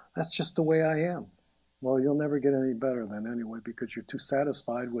people. That's just the way I am. Well, you'll never get any better then anyway because you're too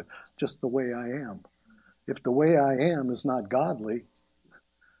satisfied with just the way I am. If the way I am is not godly,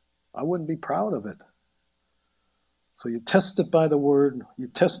 I wouldn't be proud of it. So you test it by the word, you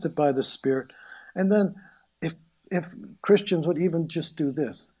test it by the Spirit, and then if Christians would even just do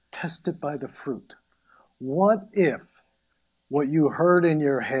this, test it by the fruit. What if what you heard in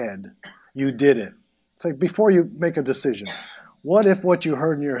your head, you did it? It's like before you make a decision, what if what you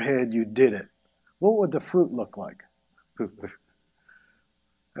heard in your head, you did it? What would the fruit look like?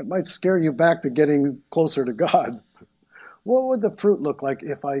 It might scare you back to getting closer to God. What would the fruit look like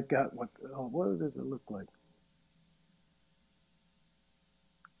if I got what did it look like?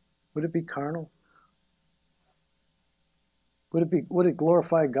 Would it be carnal? Would it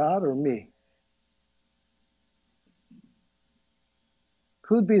glorify God or me?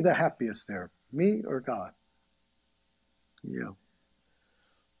 Who'd be the happiest there? Me or God? Yeah.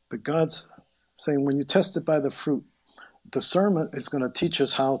 But God's saying when you test it by the fruit, discernment is going to teach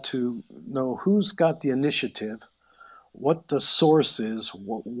us how to know who's got the initiative, what the source is,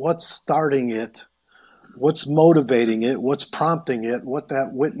 what's starting it, what's motivating it, what's prompting it, what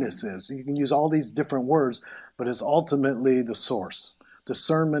that witness is. You can use all these different words, but it's ultimately the source.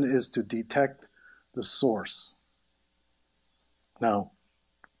 Discernment is to detect the source. Now,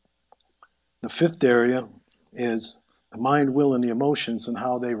 the fifth area is the mind, will, and the emotions and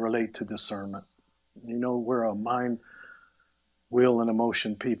how they relate to discernment. You know, we're a mind, will, and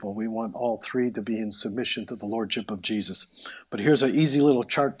emotion people. We want all three to be in submission to the Lordship of Jesus. But here's an easy little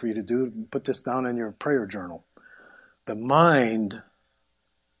chart for you to do. Put this down in your prayer journal. The mind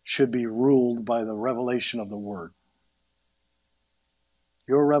should be ruled by the revelation of the Word.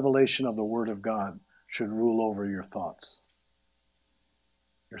 Your revelation of the Word of God should rule over your thoughts.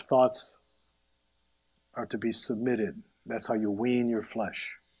 Your thoughts are to be submitted. That's how you wean your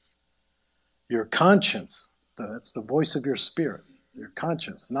flesh. Your conscience, that's the voice of your spirit. Your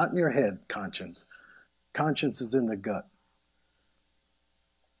conscience, not in your head conscience. Conscience is in the gut.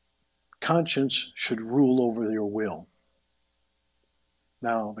 Conscience should rule over your will.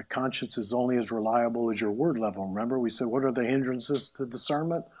 Now, the conscience is only as reliable as your word level. Remember, we said, what are the hindrances to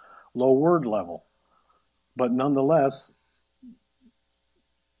discernment? Low word level. But nonetheless,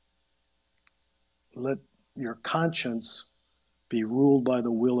 let your conscience be ruled by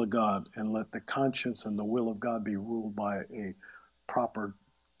the will of God, and let the conscience and the will of God be ruled by a proper,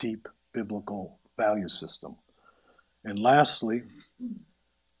 deep, biblical value system. And lastly,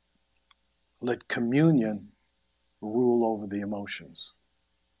 let communion rule over the emotions.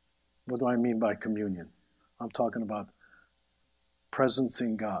 What do I mean by communion? I'm talking about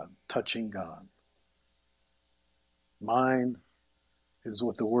presencing God, touching God. Mind is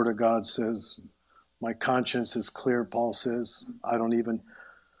what the Word of God says. My conscience is clear, Paul says. I don't even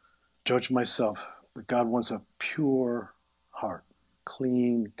judge myself. But God wants a pure heart,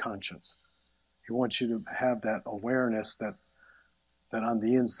 clean conscience. He wants you to have that awareness that on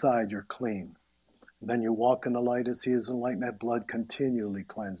the inside you're clean. And then you walk in the light as He is in light, and that blood continually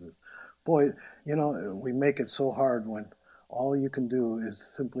cleanses. Boy, you know, we make it so hard when all you can do is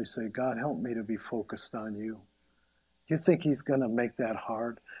simply say, God, help me to be focused on you. You think He's going to make that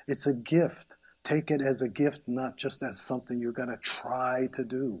hard? It's a gift. Take it as a gift, not just as something you're going to try to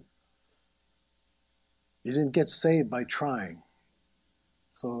do. You didn't get saved by trying.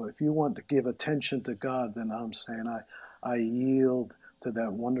 So if you want to give attention to God, then I'm saying I yield to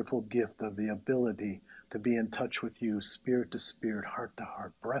that wonderful gift of the ability to be in touch with you, spirit to spirit, heart to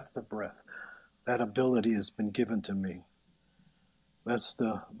heart, breath to breath. That ability has been given to me. That's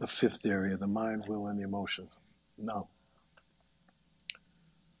the fifth area, the mind, will, and the emotion. Now,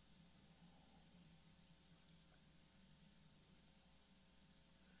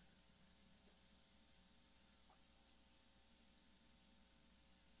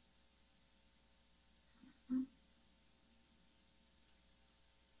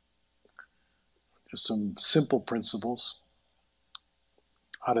 just some simple principles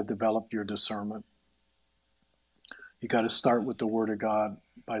how to develop your discernment. You got to start with the Word of God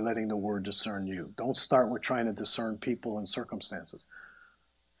by letting the Word discern you. Don't start with trying to discern people and circumstances,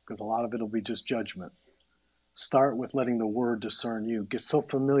 because a lot of it will be just judgment. Start with letting the Word discern you. Get so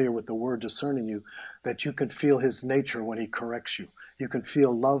familiar with the Word discerning you that you can feel His nature when He corrects you. You can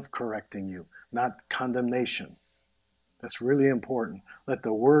feel love correcting you, not condemnation. That's really important. Let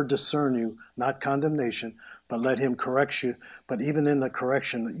the Word discern you, not condemnation, but let Him correct you. But even in the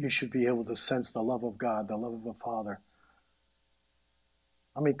correction, you should be able to sense the love of God, the love of the Father.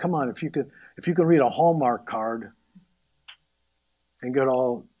 I mean, come on, if you could read a Hallmark card and get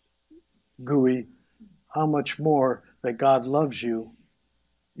all gooey, how much more that God loves you,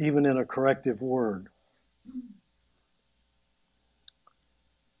 even in a corrective word.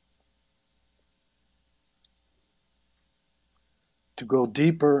 To go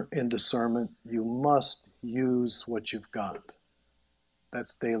deeper in discernment, you must use what you've got.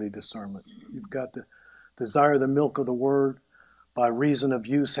 That's daily discernment. You've got to desire the milk of the Word. By reason of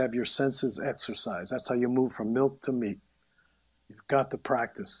use, have your senses exercised. That's how you move from milk to meat. You've got to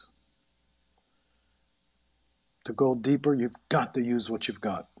practice. To go deeper, you've got to use what you've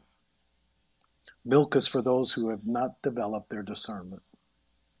got. Milk is for those who have not developed their discernment.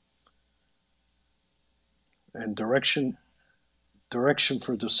 And direction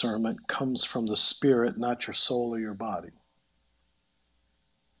for discernment comes from the Spirit, not your soul or your body.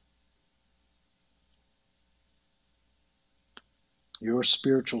 Your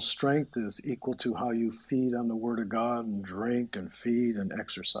spiritual strength is equal to how you feed on the Word of God and drink and feed and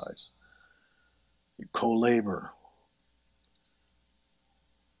exercise. You co-labor.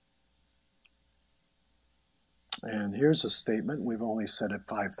 And here's a statement, we've only said it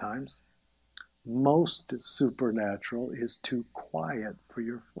 5 times. Most supernatural is too quiet for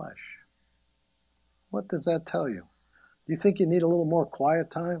your flesh. What does that tell you? Do you think you need a little more quiet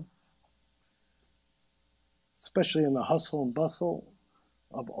time? Especially in the hustle and bustle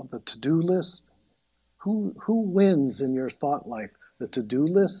of the to-do list? Who wins in your thought life? The to-do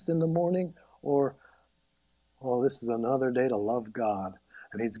list in the morning, or, oh, this is another day to love God,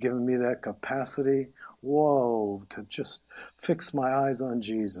 and He's given me that capacity, whoa, to just fix my eyes on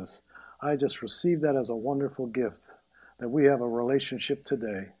Jesus. I just received that as a wonderful gift, that we have a relationship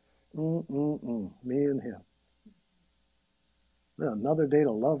today. Me and Him. Another day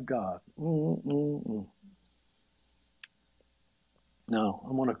to love God. Now,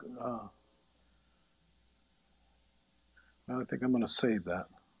 I think I'm going to save that.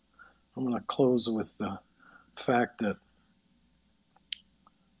 I'm going to close with the fact that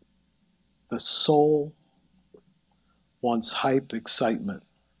the soul wants hype, excitement,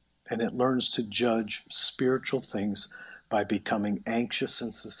 and it learns to judge spiritual things by becoming anxious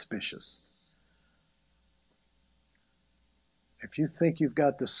and suspicious. If you think you've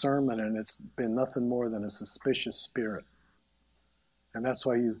got discernment and it's been nothing more than a suspicious spirit, and that's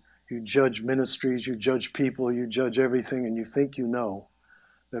why you judge ministries, you judge people, you judge everything, and you think you know,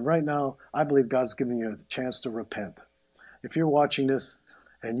 then right now, I believe God's giving you a chance to repent. If you're watching this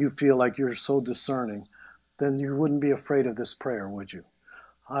and you feel like you're so discerning, then you wouldn't be afraid of this prayer, would you?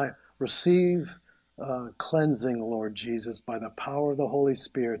 I receive cleansing, Lord Jesus, by the power of the Holy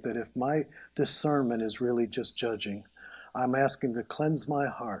Spirit, that if my discernment is really just judging, I'm asking to cleanse my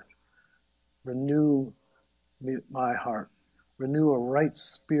heart, renew my heart, renew a right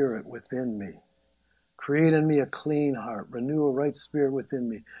spirit within me. Create in me a clean heart, renew a right spirit within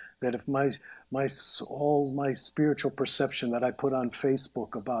me, that if all my spiritual perception that I put on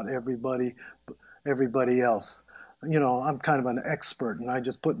Facebook about everybody else, you know, I'm kind of an expert and I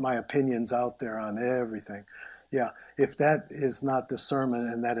just put my opinions out there on everything. Yeah, if that is not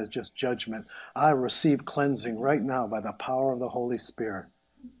discernment and that is just judgment, I receive cleansing right now by the power of the Holy Spirit.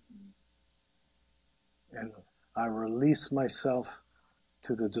 And I release myself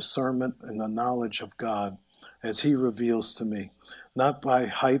to the discernment and the knowledge of God as He reveals to me, not by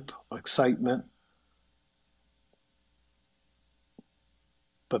hype, excitement,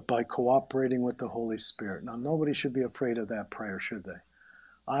 but by cooperating with the Holy Spirit. Now, nobody should be afraid of that prayer, should they?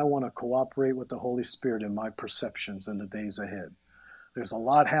 I want to cooperate with the Holy Spirit in my perceptions in the days ahead. There's a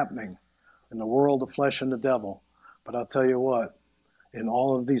lot happening in the world, the flesh, and the devil. But I'll tell you what, in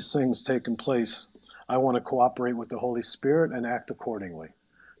all of these things taking place, I want to cooperate with the Holy Spirit and act accordingly.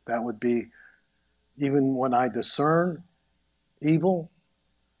 That would be, even when I discern evil,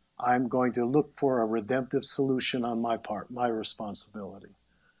 I'm going to look for a redemptive solution on my part, my responsibility.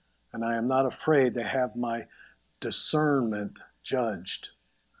 And I am not afraid to have my discernment judged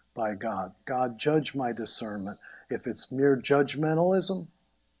by God. God, judge my discernment. If it's mere judgmentalism,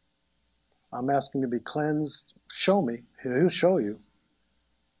 I'm asking to be cleansed. Show me. He'll show you.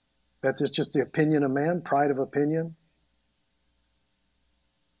 That is just the opinion of man, pride of opinion.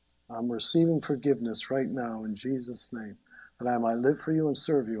 I'm receiving forgiveness right now in Jesus' name, that I might live for you and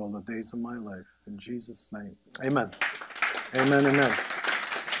serve you all the days of my life. In Jesus' name. Amen. Amen, amen.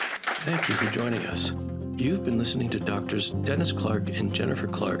 Thank you for joining us. You've been listening to Doctors Dennis Clark and Jennifer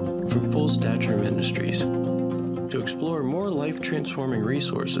Clark from Full Stature Ministries. To explore more life-transforming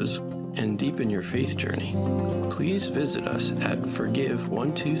resources and deepen your faith journey, please visit us at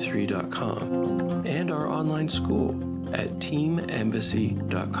forgive123.com and our online school at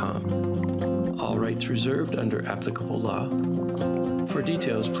teamembassy.com. All rights reserved under applicable law. For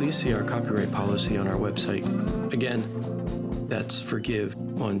details, please see our copyright policy on our website. Again, that's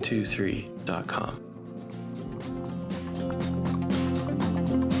forgive123.com.